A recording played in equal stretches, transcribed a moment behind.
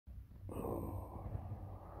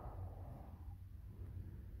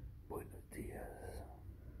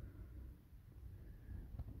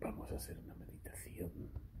hacer una meditación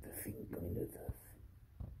de 5 minutos.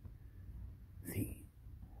 Sí,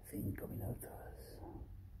 5 minutos.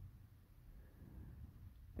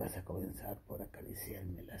 Vas a comenzar por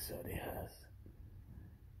acariciarme las orejas.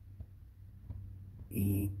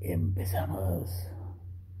 Y empezamos.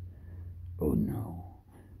 1.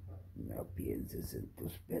 No pienses en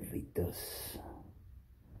tus perritos.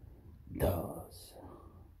 2.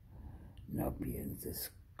 No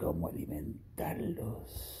pienses cómo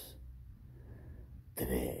alimentarlos.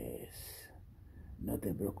 3. No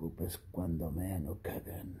te preocupes cuando mean o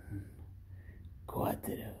cagan.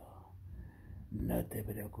 4. No te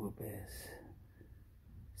preocupes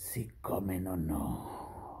si comen o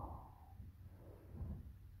no.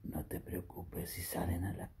 No te preocupes si salen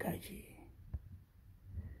a la calle.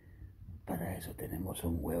 Para eso tenemos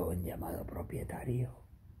un huevón llamado propietario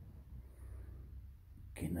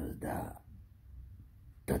que nos da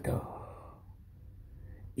todo.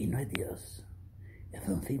 Y no es Dios, es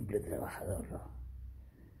un simple trabajador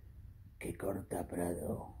que corta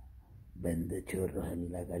prado, vende churros en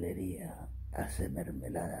la galería, hace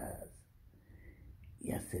mermeladas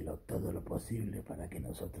y hace todo lo posible para que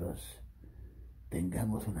nosotros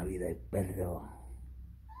tengamos una vida de perro,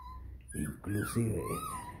 inclusive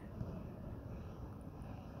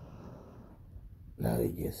la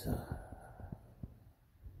belleza.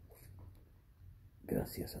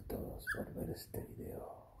 Gracias a todos por ver este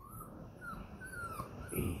video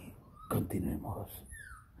y continuemos,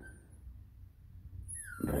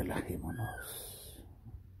 relajémonos.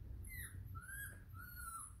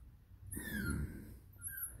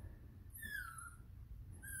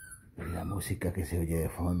 La música que se oye de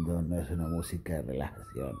fondo no es una música de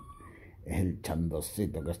relajación, es el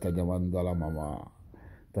chandosito que está llamando a la mamá,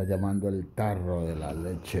 está llamando el tarro de la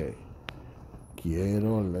leche.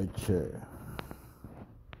 Quiero leche.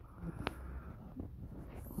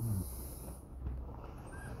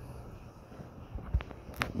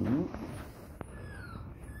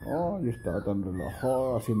 Oh, yo estaba tan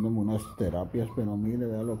relajado haciéndome unas terapias, pero mire,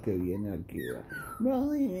 vea lo que viene aquí.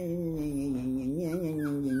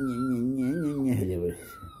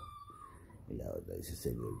 Y la otra dice,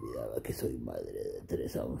 se me olvidaba que soy madre de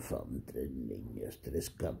 3 enfants, 3 niños, 3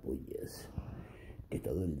 capullas, que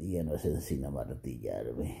todo el día no hacen sino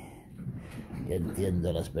martillarme. Yo entiendo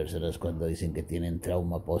a las personas cuando dicen que tienen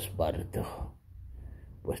trauma postparto.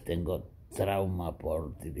 Pues tengo trauma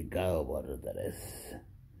multiplicado por 3.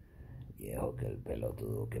 Y ojo que el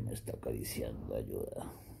pelotudo que me está acariciando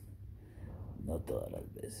ayuda. No todas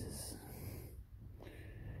las veces.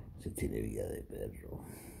 Se tiene vida de perro.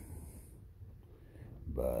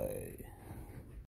 Bye.